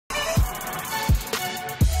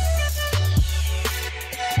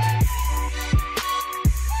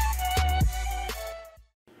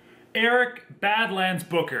Eric Badlands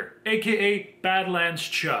Booker, aka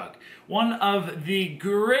BadlandsChug, one of the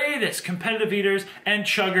greatest competitive eaters and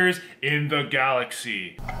chuggers in the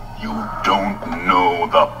galaxy. You don't know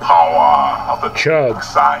the power of the chug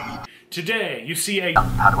side. Today, you see a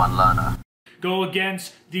Padawan learner go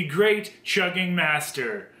against the great chugging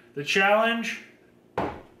master. The challenge?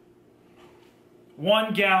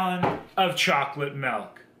 1 gallon of chocolate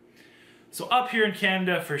milk. So up here in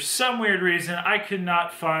Canada, for some weird reason, I could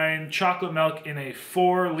not find chocolate milk in a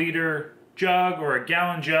 4-liter jug or a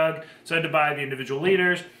gallon jug, so I had to buy the individual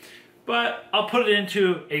liters. But I'll put it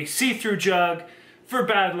into a see-through jug for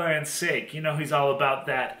Badlands' sake. You know he's all about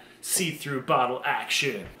that see-through bottle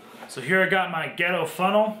action. So here I got my ghetto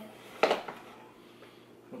funnel.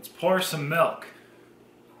 Let's pour some milk.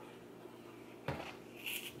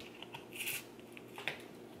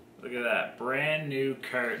 Look at that, brand new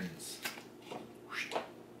cartons.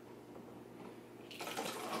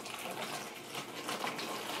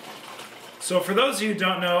 So for those of you who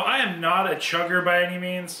don't know, I am not a chugger by any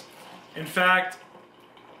means. In fact,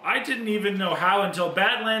 I didn't even know how until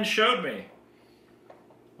Badlands showed me.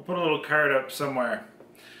 I'll put a little card up somewhere.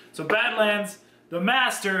 So Badlands, the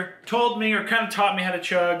master, told me or kind of taught me how to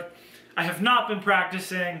chug. I have not been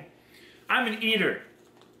practicing. I'm an eater.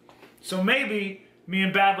 So maybe me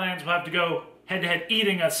and Badlands will have to go head-to-head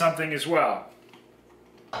eating at something as well.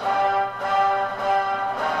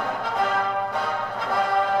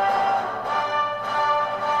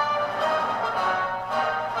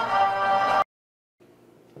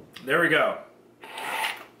 There we go.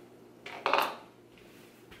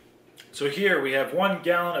 So here we have 1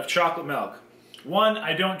 gallon of chocolate milk. 1,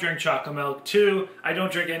 I don't drink chocolate milk. 2, I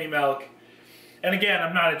don't drink any milk. And again,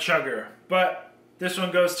 I'm not a chugger, but this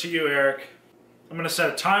one goes to you, Eric. I'm gonna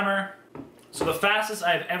set a timer. So the fastest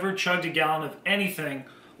I've ever chugged a gallon of anything,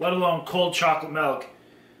 let alone cold chocolate milk,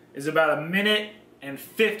 is about 1 minute and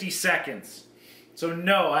 50 seconds. So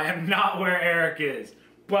no, I am not where Eric is,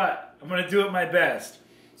 but I'm gonna do it my best.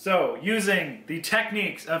 So, using the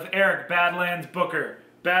techniques of Eric Badlands Booker,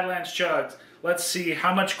 BadlandsChugs, let's see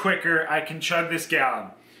how much quicker I can chug this gallon.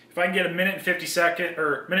 If I can get 1 minute and 50 seconds,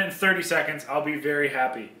 or 1 minute and 30 seconds, I'll be very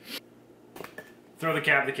happy. Throw the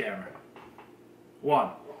cab at the camera. 1.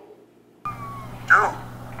 Do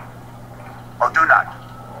or do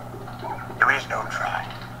not. There is no try.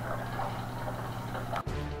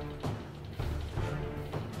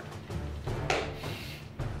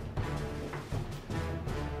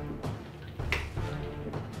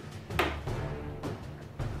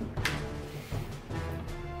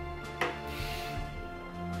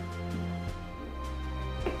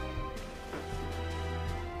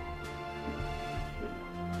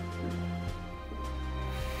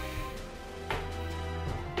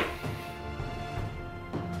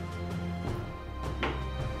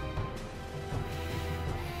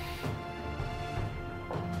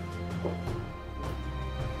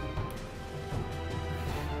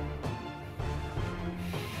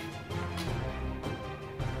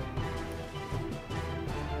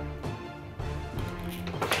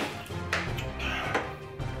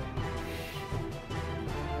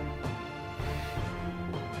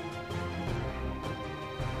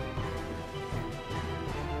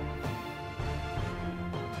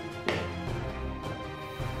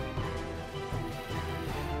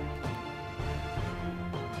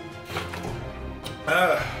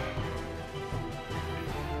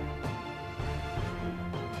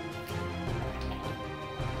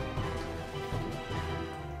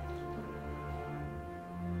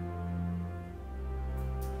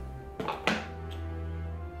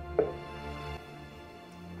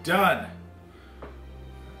 Done.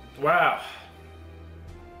 Wow.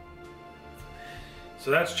 So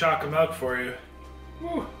that's chocolate milk for you.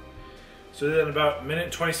 Whew. So then about 1 minute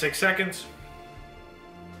and 26 seconds.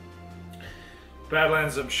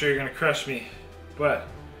 Badlands, I'm sure you're gonna crush me, but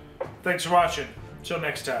thanks for watching. Until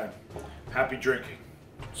next time, happy drinking.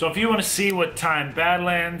 So if you want to see what time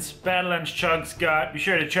BadlandsChugs got, be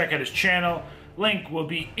sure to check out his channel. Link will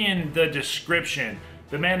be in the description.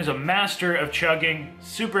 The man is a master of chugging.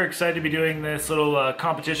 Super excited to be doing this little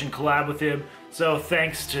competition collab with him. So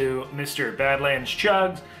thanks to Mr.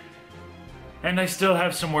 BadlandsChugs. And I still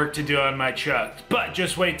have some work to do on my chugs, but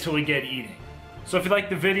just wait till we get eating. So if you liked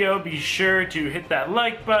the video, be sure to hit that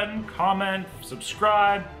like button, comment,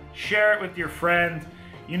 subscribe, share it with your friends.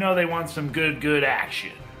 You know they want some good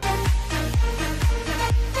action.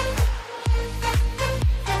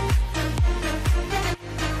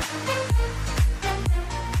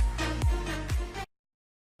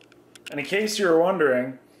 And in case you were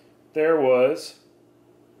wondering, there was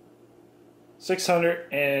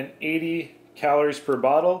 680 calories per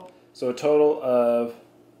bottle. So a total of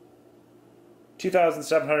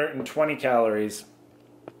 2,720 calories.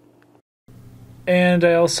 And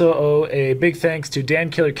I also owe a big thanks to Dan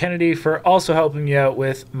Killer Kennedy for also helping me out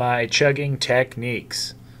with my chugging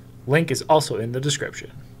techniques. Link is also in the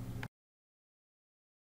description.